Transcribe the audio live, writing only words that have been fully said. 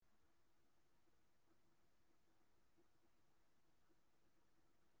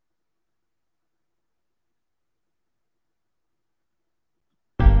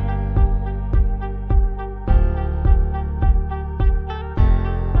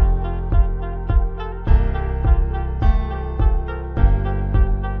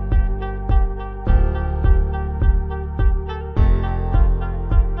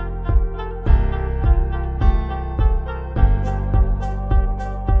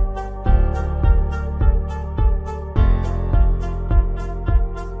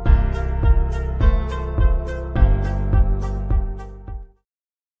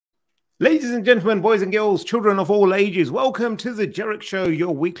Ladies and gentlemen, boys and girls, children of all ages, welcome to the Jerick Show,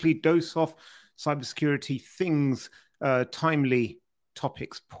 your weekly dose of cybersecurity things, timely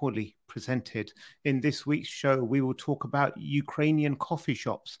topics poorly presented. In this week's show, we will talk about Ukrainian coffee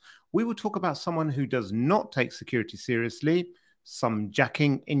shops. We will talk about someone who does not take security seriously, some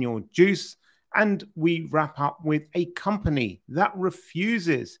jacking in your juice, and we wrap up with a company that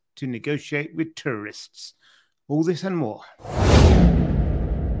refuses to negotiate with tourists. All this and more.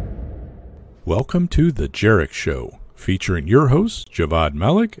 Welcome to The Jerick Show, featuring your hosts, Javad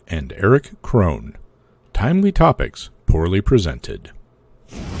Malik and Eric Krohn. Timely topics, poorly presented.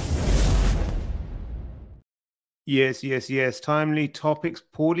 Yes. Timely topics,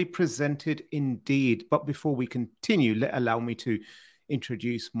 poorly presented indeed. But before we continue, allow me to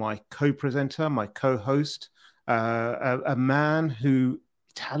introduce my co-presenter, my co-host, a man whose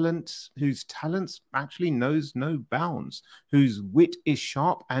talents actually knows no bounds, whose wit is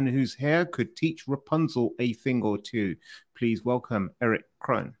sharp, and whose hair could teach Rapunzel a thing or two. Please welcome Eric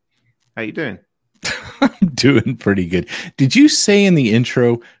Krohn. How you doing? I'm doing pretty good. Did you say in the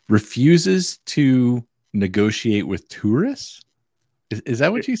intro refuses to negotiate with tourists? Is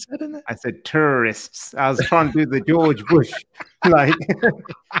that what you said in that? I said tourists. I was trying to do the George Bush. Like,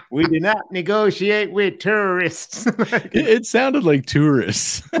 we do not negotiate with tourists. It sounded like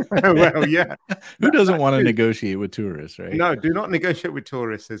tourists. Well, yeah. Who doesn't want to negotiate with tourists, right? No, do not negotiate with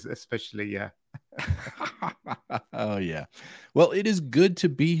tourists, especially, yeah. Oh, yeah. Well, it is good to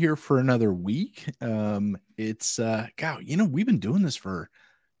be here for another week. It's, God, we've been doing this for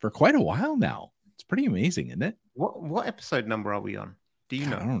quite a while now. It's pretty amazing, isn't it? What episode number are we on? Do you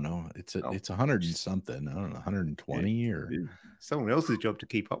know? I don't know. It's 100 and something. I don't know, 120 or someone else's job to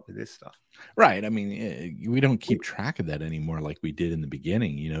keep up with this stuff. Right. I mean, we don't keep track of that anymore like we did in the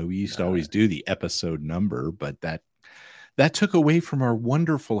beginning. We used to always do the episode number, but that took away from our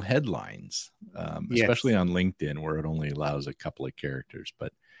wonderful headlines, especially on LinkedIn, where it only allows a couple of characters.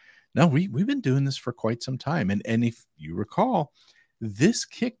 But no, we've been doing this for quite some time. And if you recall, this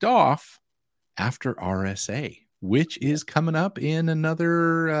kicked off after RSA, which is coming up in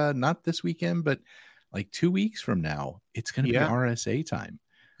another, not this weekend, but like 2 weeks from now. It's going to be RSA time.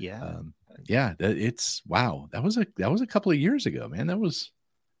 Yeah. It's wow. That was a couple of years ago, man. That was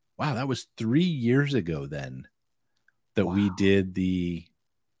 3 years ago then that we did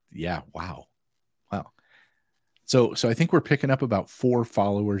wow. So I think we're picking up about 4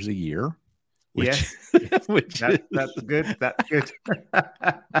 followers a year. That's good. That's good.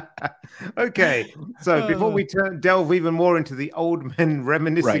 Okay, so before we delve even more into the old men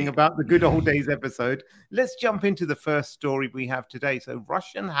reminiscing about the good old days episode, let's jump into the first story we have today. So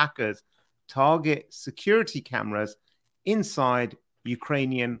Russian hackers target security cameras inside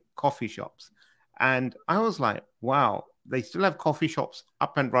Ukrainian coffee shops. And I was like, wow, they still have coffee shops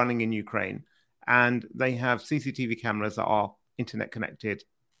up and running in Ukraine, and they have CCTV cameras that are internet connected,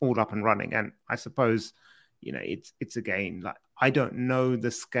 all up and running. And I suppose, it's again, like, I don't know the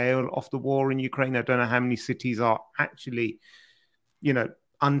scale of the war in Ukraine. I don't know how many cities are actually,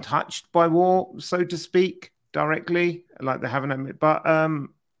 untouched by war, so to speak, directly, like they haven't admitted.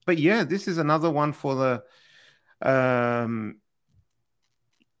 But yeah, this is another one for the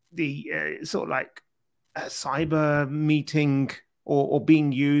sort of like a cyber meeting or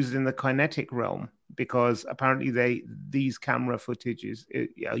being used in the kinetic realm, because apparently these camera footages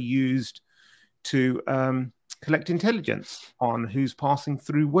are used to collect intelligence on who's passing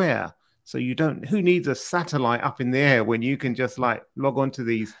through where. So who needs a satellite up in the air when you can just like log on to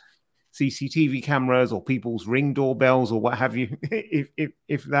these CCTV cameras or people's ring doorbells or what have you,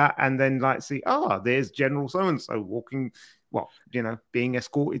 if that, and then like see, there's General so-and-so walking, being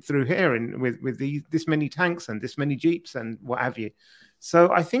escorted through here and with this many tanks and this many jeeps and what have you.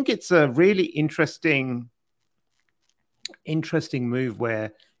 So I think it's a really interesting move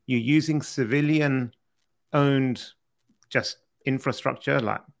where you're using civilian-owned just infrastructure,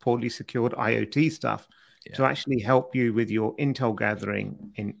 like poorly secured IoT stuff, to actually help you with your intel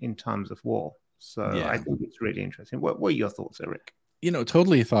gathering in times of war. So I think it's really interesting. What are your thoughts, Eric?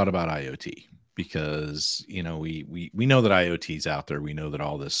 Totally thought about IoT because, we know that IoT's out there. We know that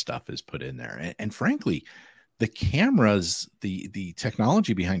all this stuff is put in there. And frankly, the cameras, the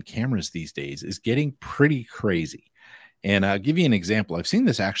technology behind cameras these days is getting pretty crazy. And I'll give you an example. I've seen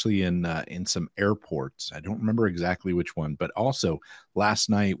this actually in some airports. I don't remember exactly which one, but also last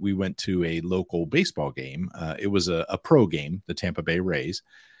night we went to a local baseball game. It was a pro game, the Tampa Bay Rays.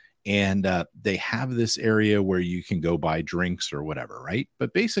 And they have this area where you can go buy drinks or whatever, right?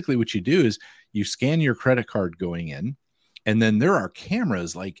 But basically what you do is you scan your credit card going in, and then there are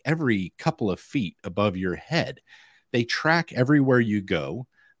cameras like every couple of feet above your head. They track everywhere you go.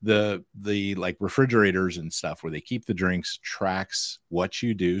 the like refrigerators and stuff where they keep the drinks tracks what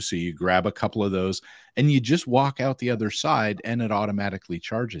you do. So you grab a couple of those and you just walk out the other side and it automatically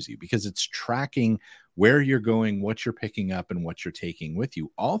charges you because it's tracking where you're going, what you're picking up, and what you're taking with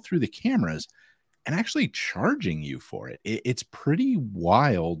you all through the cameras and actually charging you for it. It's pretty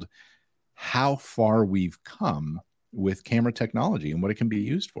wild how far we've come with camera technology and what it can be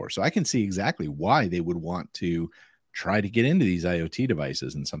used for. So I can see exactly why they would want to try to get into these IoT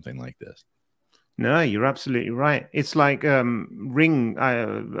devices and something like this. No, you're absolutely right. It's like Ring,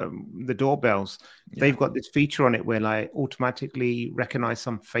 the doorbells. Yeah. They've got this feature on it where like automatically recognize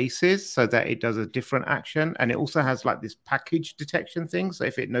some faces so that it does a different action. And it also has like this package detection thing. So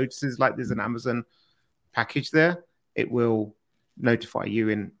if it notices like there's an Amazon package there, it will notify you.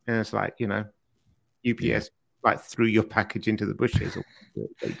 And it's like, you know, UPS like threw your package into the bushes. Or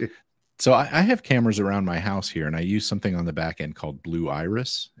they do. So I have cameras around my house here, and I use something on the back end called Blue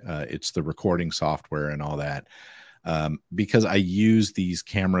Iris. It's the recording software and all that, because I use these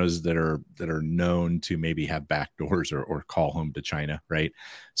cameras that are known to maybe have backdoors or call home to China, right?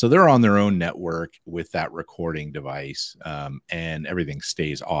 So they're on their own network with that recording device, and everything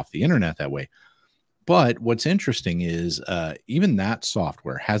stays off the internet that way. But what's interesting is even that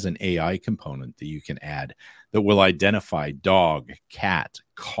software has an AI component that you can add that will identify dog, cat,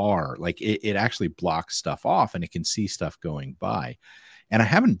 car. Like it actually blocks stuff off and it can see stuff going by. And I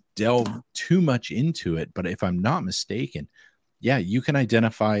haven't delved too much into it, but if I'm not mistaken, yeah, you can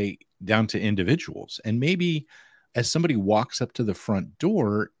identify down to individuals. And maybe as somebody walks up to the front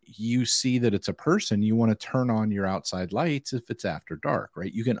door, you see that it's a person, you want to turn on your outside lights if it's after dark,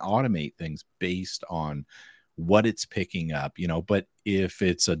 right? You can automate things based on what it's picking up, you know, but if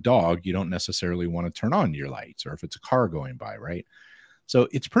it's a dog, you don't necessarily want to turn on your lights, or if it's a car going by, right? So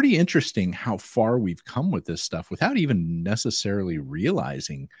it's pretty interesting how far we've come with this stuff without even necessarily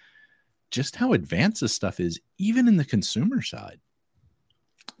realizing just how advanced this stuff is, even in the consumer side.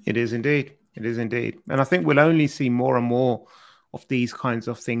 It is indeed. It is indeed. And I think we'll only see more and more of these kinds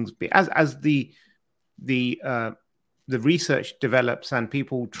of things as the research develops and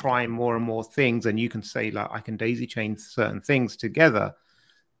people try more and more things, and you can say like I can daisy chain certain things together,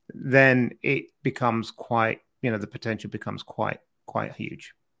 then it becomes quite, you know, the potential becomes quite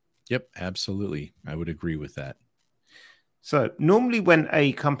huge. Yep, absolutely. I would agree with that. So normally when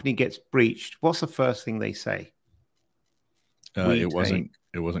a company gets breached, what's the first thing they say?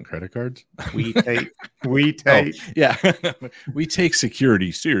 It wasn't credit cards. We take. Oh, yeah. We take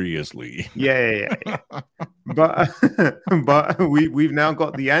security seriously. Yeah. But we've now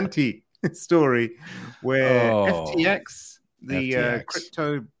got the anti story where FTX, the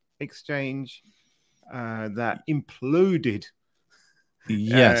crypto exchange that imploded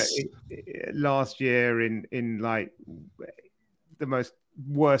last year in like the most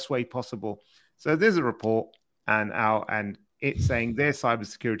worst way possible. So there's a report and it's saying their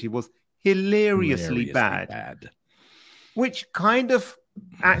cybersecurity was hilariously bad, which kind of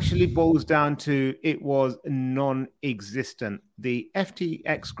actually boils down to it was non-existent. The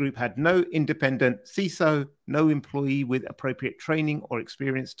FTX group had no independent CISO, no employee with appropriate training or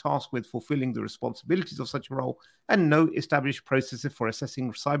experience tasked with fulfilling the responsibilities of such a role, and no established processes for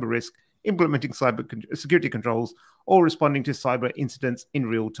assessing cyber risk, implementing cyber security controls, or responding to cyber incidents in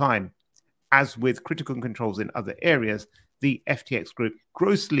real time. As with critical controls in other areas, the FTX group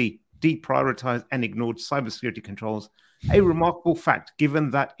grossly deprioritized and ignored cybersecurity controls, a remarkable fact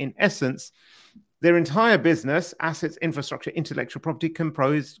given that, in essence, their entire business, assets, infrastructure, intellectual property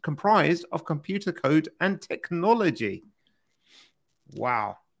comprised of computer code and technology.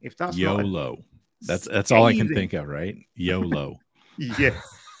 Wow. If that's YOLO. That's all I can think of, right? YOLO. Yes.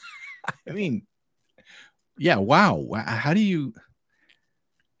 I mean, yeah, wow. How do you...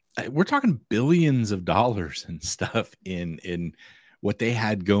 We're talking billions of dollars and stuff in what they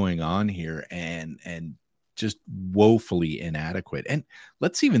had going on here, and just woefully inadequate. And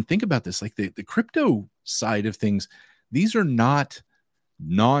let's even think about this, like the crypto side of things. These are not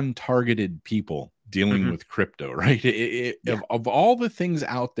non-targeted people dealing with crypto, right? Of all the things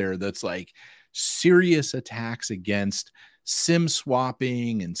out there that's like serious attacks against SIM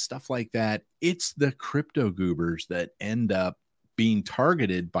swapping and stuff like that, it's the crypto goobers that end up being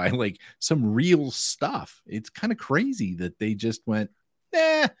targeted by like some real stuff. It's kind of crazy that they just went,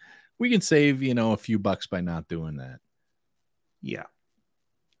 we can save, a few bucks by not doing that. Yeah.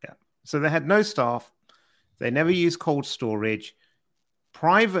 So they had no staff. They never used cold storage.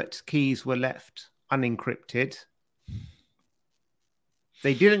 Private keys were left unencrypted.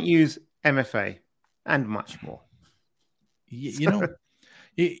 They didn't use MFA and much more.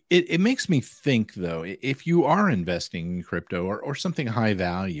 It makes me think, though, if you are investing in crypto or something high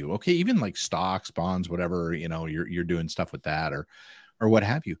value, okay, even like stocks, bonds, whatever, you're doing stuff with that or what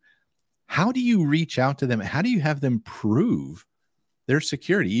have you. How do you reach out to them? How do you have them prove their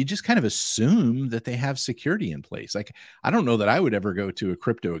security? You just kind of assume that they have security in place. Like, I don't know that I would ever go to a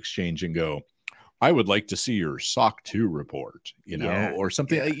crypto exchange and go, I would like to see your SOC 2 report, or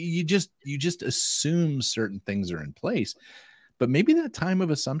something. Yeah. You just assume certain things are in place. But maybe that time of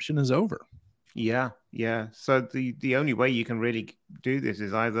assumption is over. Yeah. So the only way you can really do this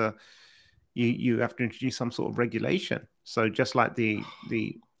is either you have to introduce some sort of regulation. So just like the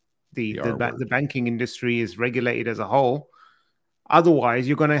banking industry is regulated as a whole. Otherwise,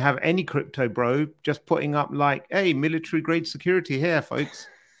 you're going to have any crypto bro just putting up like, hey, military grade security here, folks.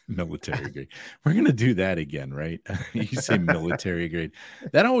 Military grade. We're going to do that again, right? You say military grade.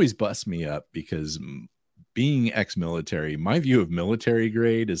 That always busts me up because being ex-military, my view of military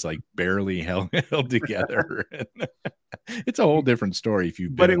grade is like barely held together. It's a whole different story if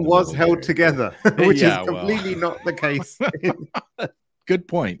you've been. But it was held together, which is completely not the case. Good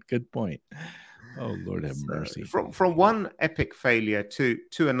point. Oh, Lord have mercy. From one epic failure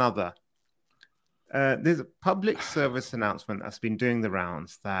to another, there's a public service announcement that's been doing the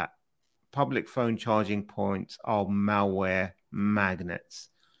rounds that public phone charging points are malware magnets.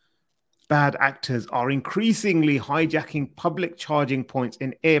 Bad actors are increasingly hijacking public charging points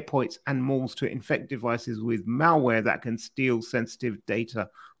in airports and malls to infect devices with malware that can steal sensitive data.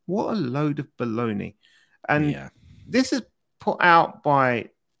 What a load of baloney. And this is put out by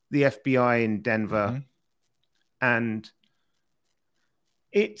the FBI in Denver. And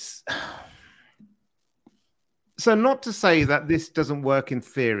it's... So not to say that this doesn't work in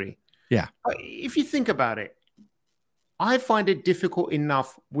theory. Yeah. But if you think about it, I find it difficult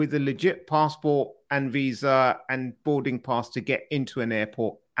enough with a legit passport and visa and boarding pass to get into an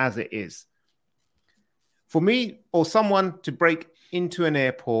airport as it is. For me or someone to break into an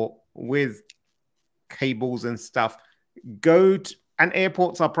airport with cables and stuff, and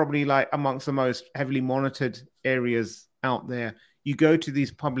airports are probably like amongst the most heavily monitored areas out there. You go to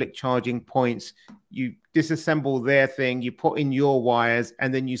these public charging points, you disassemble their thing, you put in your wires,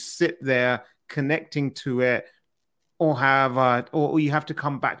 and then you sit there connecting to it, or you have to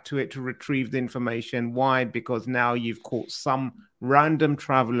come back to it to retrieve the information. Why? Because now you've caught some random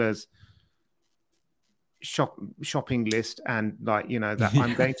travelers shopping list and that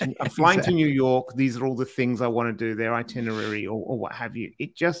I'm flying to New York. These are all the things I want to do, their itinerary or what have you.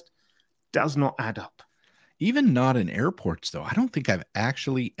 It just does not add up. Even not in airports, though. I don't think I've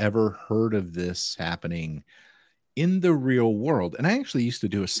actually ever heard of this happening in the real world. And I actually used to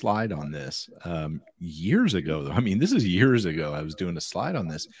do a slide on this years ago, though. I mean, this is years ago. I was doing a slide on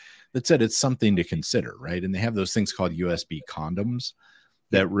this that said it's something to consider, right? And they have those things called USB condoms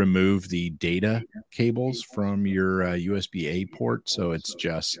that remove the data cables from your USB-A port. So it's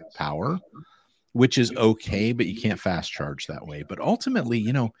just power, which is okay, but you can't fast charge that way. But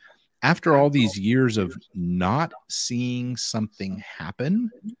ultimately, after all these years of not seeing something happen,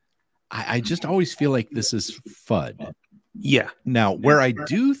 I just always feel like this is FUD. Yeah. Now, where I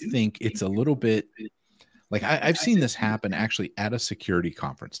do think it's a little bit like I've seen this happen actually at a security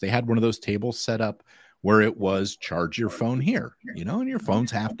conference. They had one of those tables set up where it was charge your phone here, and your phone's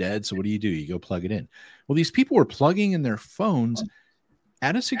half dead. So what do? You go plug it in. Well, these people were plugging in their phones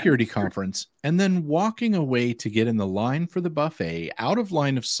at a security conference and then walking away to get in the line for the buffet out of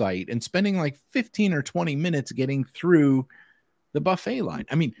line of sight and spending like 15 or 20 minutes getting through the buffet line.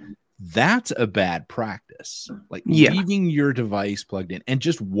 I mean, that's a bad practice. Like leaving your device plugged in and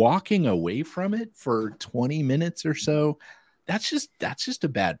just walking away from it for 20 minutes or so. That's just a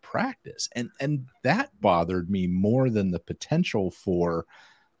bad practice. And that bothered me more than the potential for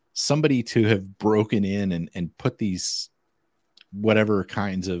somebody to have broken in and put these whatever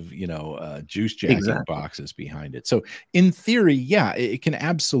kinds of, juice jacking boxes behind it. So in theory, it can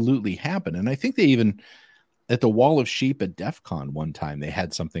absolutely happen. And I think they even at the Wall of Sheep at DEF CON one time, they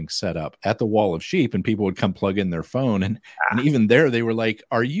had something set up at the Wall of Sheep and people would come plug in their phone. And even there, they were like,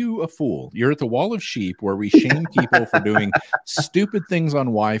 are you a fool? You're at the Wall of Sheep where we shame people for doing stupid things on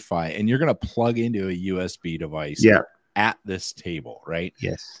Wi-Fi. And you're going to plug into a USB device at this table, right?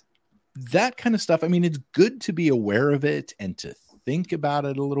 Yes. That kind of stuff. I mean, it's good to be aware of it and to think about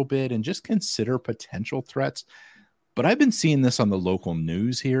it a little bit and just consider potential threats. But I've been seeing this on the local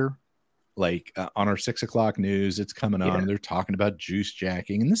news here. Like on our 6 o'clock news, it's coming on. They're talking about juice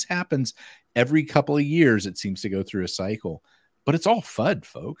jacking. And this happens every couple of years. It seems to go through a cycle. But it's all FUD,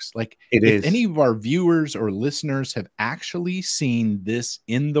 folks. Like if any of our viewers or listeners have actually seen this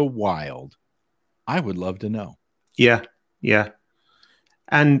in the wild, I would love to know. Yeah.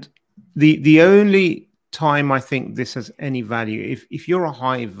 And the only time I think this has any value, if you're a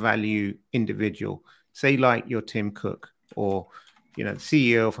high value individual, say like you're Tim Cook or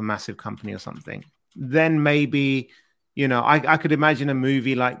CEO of a massive company or something, then maybe I could imagine a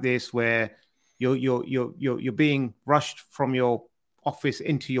movie like this where you're being rushed from your office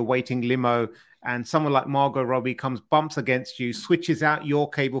into your waiting limo, and someone like Margot Robbie bumps against you, switches out your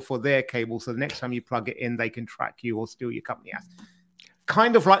cable for their cable, so the next time you plug it in, they can track you or steal your company ass.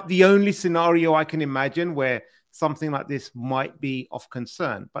 Kind of like the only scenario I can imagine where something like this might be of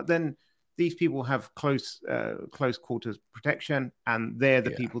concern. But then these people have close quarters protection, and they're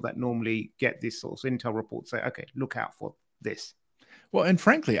the people that normally get this sort of intel report, say, okay, look out for this. Well, and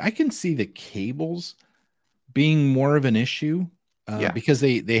frankly, I can see the cables being more of an issue because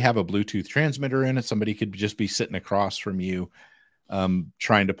they have a Bluetooth transmitter in it. Somebody could just be sitting across from you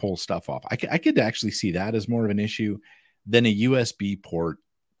trying to pull stuff off. I could actually see that as more of an issue than a USB port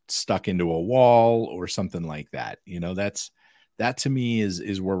stuck into a wall or something like that. That to me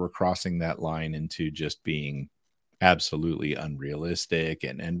is where we're crossing that line into just being absolutely unrealistic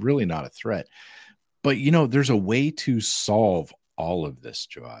and really not a threat. But there's a way to solve all of this,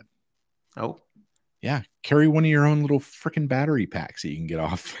 Jawad. Oh, yeah. Carry one of your own little freaking battery packs that you can get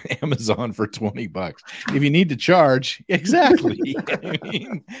off Amazon for $20 if you need to charge. Exactly. I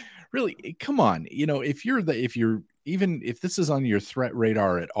mean, really, come on. Even if this is on your threat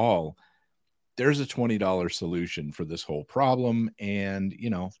radar at all, there's a $20 solution for this whole problem. And,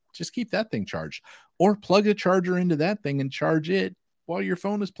 just keep that thing charged or plug a charger into that thing and charge it while your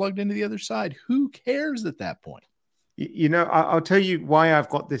phone is plugged into the other side. Who cares at that point? I'll tell you why I've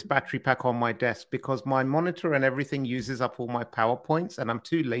got this battery pack on my desk, because my monitor and everything uses up all my PowerPoints, and I'm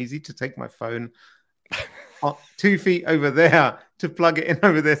too lazy to take my phone 2 feet over there to plug it in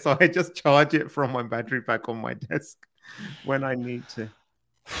over there. So I just charge it from my battery pack on my desk when I need to.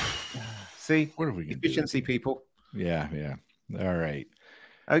 See, what are we gonna efficiency, do? people? Yeah. All right.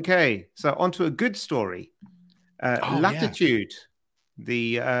 Okay, so on to a good story. Latitude,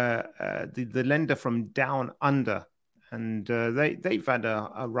 the lender from Down Under, and they've had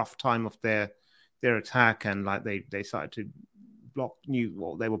a rough time of their attack, and like they started to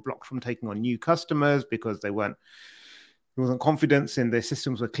they were blocked from taking on new customers because there wasn't confidence in their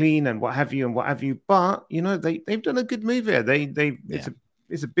systems were clean and what have you. But they've done a good move here.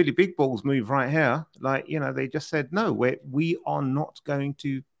 It's a Billy Big Balls move right here. Like, they just said, no, we are not going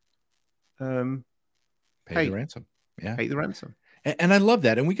to pay the ransom. Yeah, pay the ransom. And I love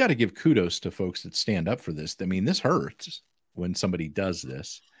that. And we got to give kudos to folks that stand up for this. I mean, this hurts when somebody does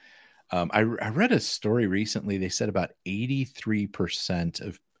this. I read a story recently. They said about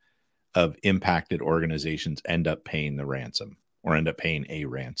 83% of impacted organizations end up paying the ransom or end up paying a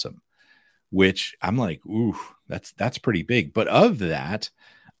ransom, which I'm like, ooh, that's pretty big. But of that,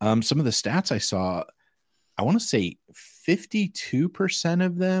 some of the stats I saw, I want to say 52%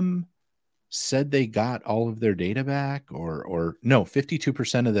 of them said they got all of their data back, or no,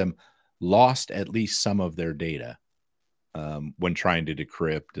 52% of them lost at least some of their data when trying to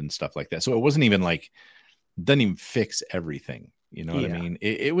decrypt and stuff like that. So it wasn't even like, doesn't even fix everything. You know what I mean?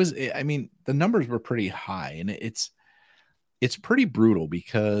 I mean, the numbers were pretty high, and it's pretty brutal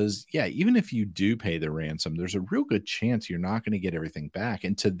because, even if you do pay the ransom, there's a real good chance you're not going to get everything back.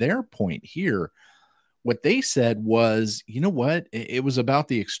 And to their point here, what they said was, you know what? It was about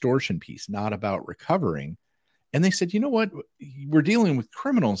the extortion piece, not about recovering. And they said, you know what? We're dealing with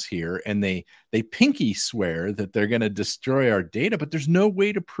criminals here, and they pinky swear that they're going to destroy our data, but there's no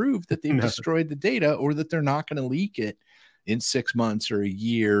way to prove that they've destroyed the data or that they're not going to leak it in 6 months or a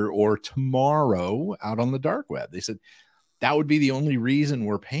year or tomorrow out on the dark web. They said that would be the only reason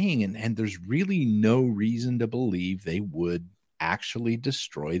we're paying. And there's really no reason to believe they would actually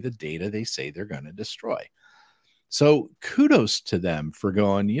destroy the data they say they're going to destroy. So kudos to them for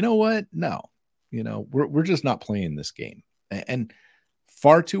going, you know what? No, we're just not playing this game. And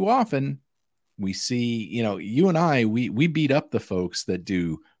far too often we see, you and I, we beat up the folks that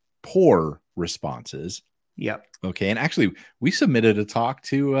do poor responses. Yep. Okay. And actually we submitted a talk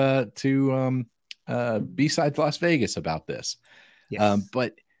to B-Side Las Vegas about this. Yes.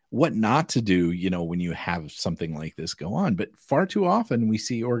 But what not to do, when you have something like this go on. But far too often we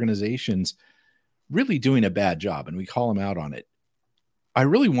see organizations really doing a bad job, and we call them out on it. I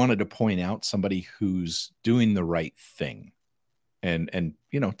really wanted to point out somebody who's doing the right thing and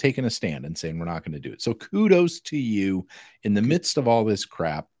taking a stand and saying, we're not going to do it. So kudos to you in the midst of all this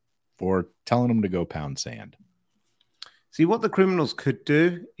crap for telling them to go pound sand. See, what the criminals could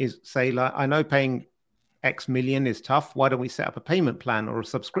do is say, like, I know paying X million is tough. Why don't we set up a payment plan or a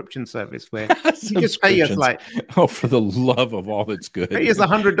subscription service where you just pay us like, oh, for the love of all that's good, pay us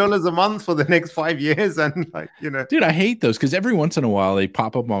 $100 a month for the next 5 years, and like, you know, dude, I hate those because every once in a while they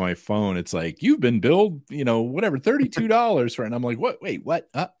pop up on my phone. It's like, you've been billed, you know, whatever, $32 for it. And I'm like, what? Wait, what?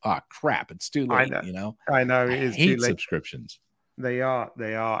 Crap! It's too late. I You know, it is too late. Subscriptions. They are,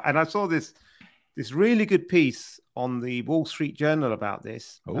 and I saw this really good piece on the Wall Street Journal about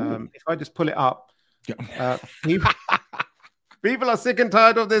this. If I just pull it up. People are sick and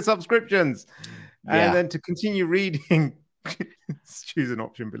tired of their subscriptions. And then to continue reading, choose an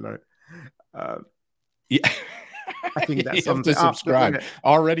option below. Yeah. I think that's you have to subscribe.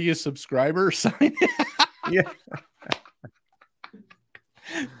 Already a subscriber? Sign. Yeah.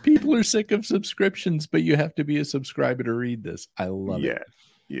 People are sick of subscriptions, but you have to be a subscriber to read this. I love it.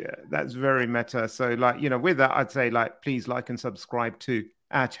 Yeah, that's very meta. So, like, you know, with that, I'd say, like, please like and subscribe to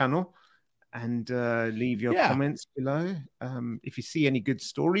our channel. And leave your comments below. If you see any good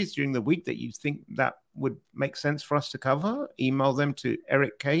stories during the week that you think that would make sense for us to cover, email them to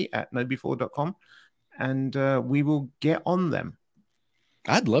erick@knowbefore.com, and we will get on them.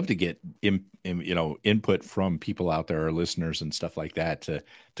 I'd love to get input from people out there, or listeners and stuff like that, to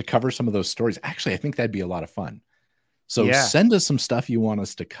cover some of those stories. Actually, I think that'd be a lot of fun. So send us some stuff you want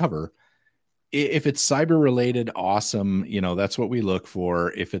us to cover. If it's cyber related, awesome. You know, that's what we look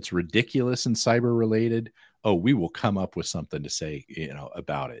for. If it's ridiculous and cyber related, we will come up with something to say, you know,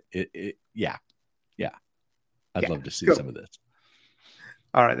 about it. Yeah. I'd love to see some of this.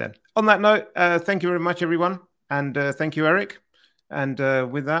 All right, then. On that note, thank you very much, everyone. And thank you, Eric. And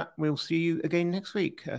with that, we'll see you again next week.